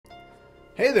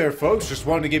Hey there folks, just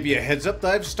wanted to give you a heads up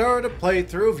that I've started a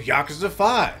playthrough of Yakuza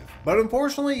 5. But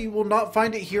unfortunately you will not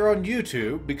find it here on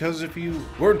YouTube because if you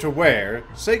weren't aware,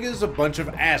 Sega's a bunch of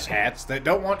asshats that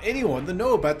don't want anyone to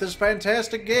know about this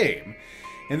fantastic game,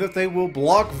 and that they will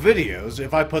block videos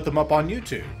if I put them up on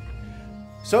YouTube.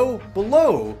 So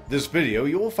below this video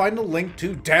you will find a link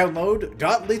to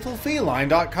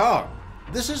download.LethalFeline.com.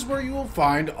 This is where you will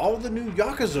find all the new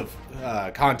Yakuza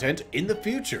content in the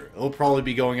future. It'll probably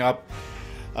be going up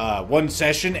one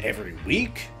session every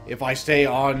week if I stay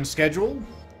on schedule.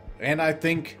 And I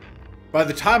think by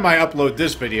the time I upload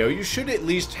this video, you should at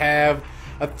least have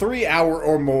a 3-hour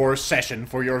or more session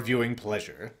for your viewing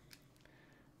pleasure.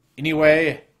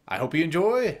 Anyway, I hope you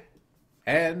enjoy,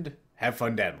 and have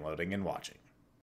fun downloading and watching.